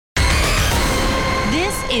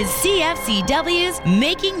is CFCW's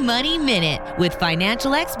Making Money Minute with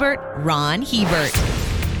financial expert Ron Hebert.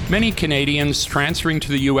 Many Canadians transferring to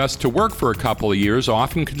the U.S. to work for a couple of years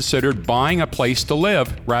often considered buying a place to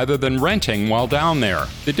live rather than renting while down there.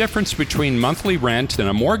 The difference between monthly rent and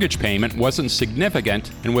a mortgage payment wasn't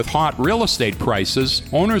significant, and with hot real estate prices,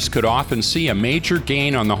 owners could often see a major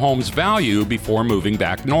gain on the home's value before moving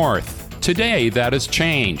back north. Today, that has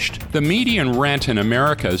changed. The median rent in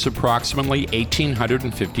America is approximately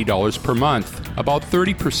 $1,850 per month, about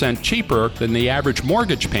 30% cheaper than the average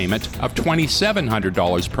mortgage payment of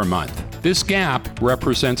 $2,700 per month. This gap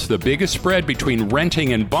represents the biggest spread between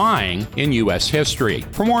renting and buying in U.S. history.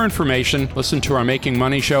 For more information, listen to our Making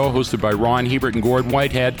Money show hosted by Ron Hebert and Gordon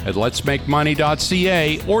Whitehead at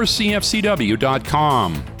letsmakemoney.ca or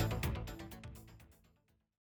cfcw.com.